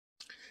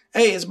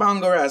Hey, it's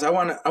Bongo Raz. I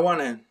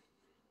wanna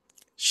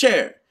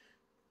share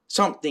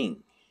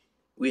something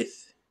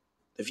with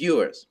the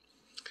viewers.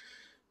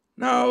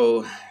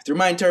 Now, through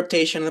my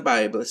interpretation of the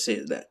Bible, it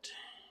says that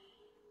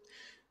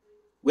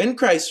when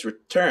Christ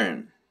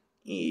return,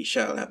 he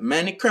shall have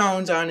many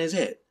crowns on his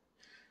head.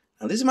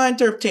 Now, this is my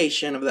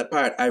interpretation of that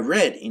part I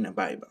read in the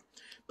Bible.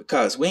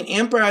 Because when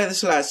Emperor Haile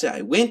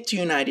Selassie went to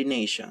United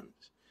Nations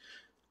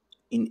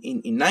in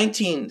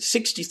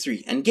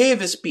 1963 and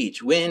gave a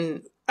speech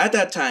when, at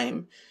that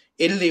time,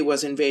 Italy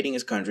was invading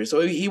his country.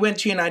 So he went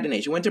to United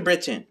Nations, went to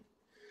Britain,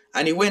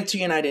 and he went to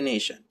United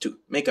Nations to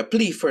make a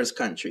plea for his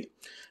country.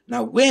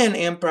 Now, when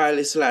Emperor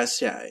Haile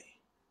Selassie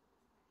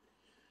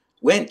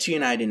went to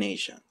United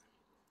Nations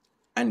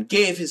and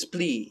gave his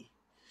plea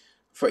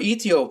for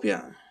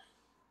Ethiopia,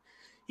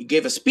 he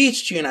gave a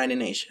speech to United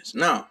Nations.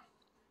 Now,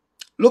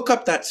 look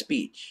up that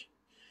speech.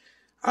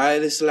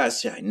 Haile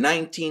Selassie,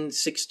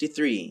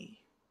 1963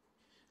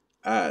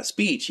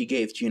 speech he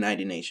gave to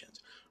United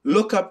Nations.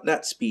 Look up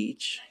that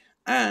speech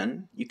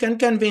and you can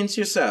convince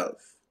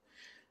yourself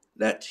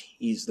that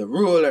he's the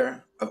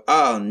ruler of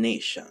all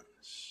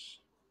nations.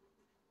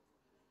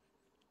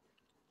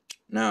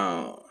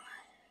 Now,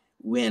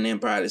 when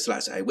Emperor Haile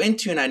Selassie went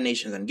to United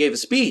Nations and gave a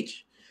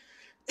speech,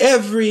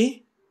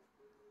 every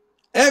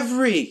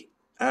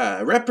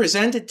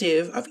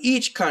representative of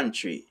each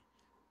country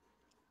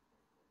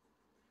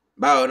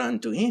bowed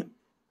unto him.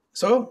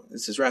 So,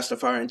 this is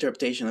Rastafari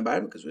interpretation of the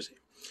Bible, because we say,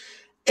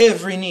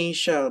 every knee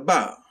shall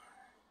bow,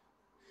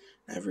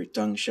 every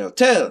tongue shall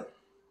tell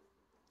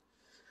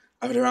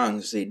of the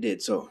wrongs they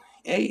did. So,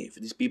 hey, if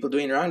these people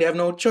doing wrong, they have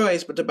no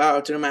choice but to bow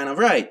to the man of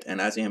right.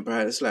 And as the Emperor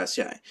Haile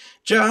Selassie,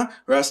 Jah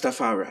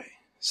Rastafari,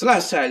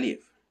 Selassie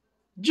live.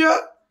 Jah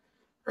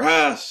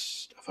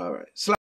Rastafari.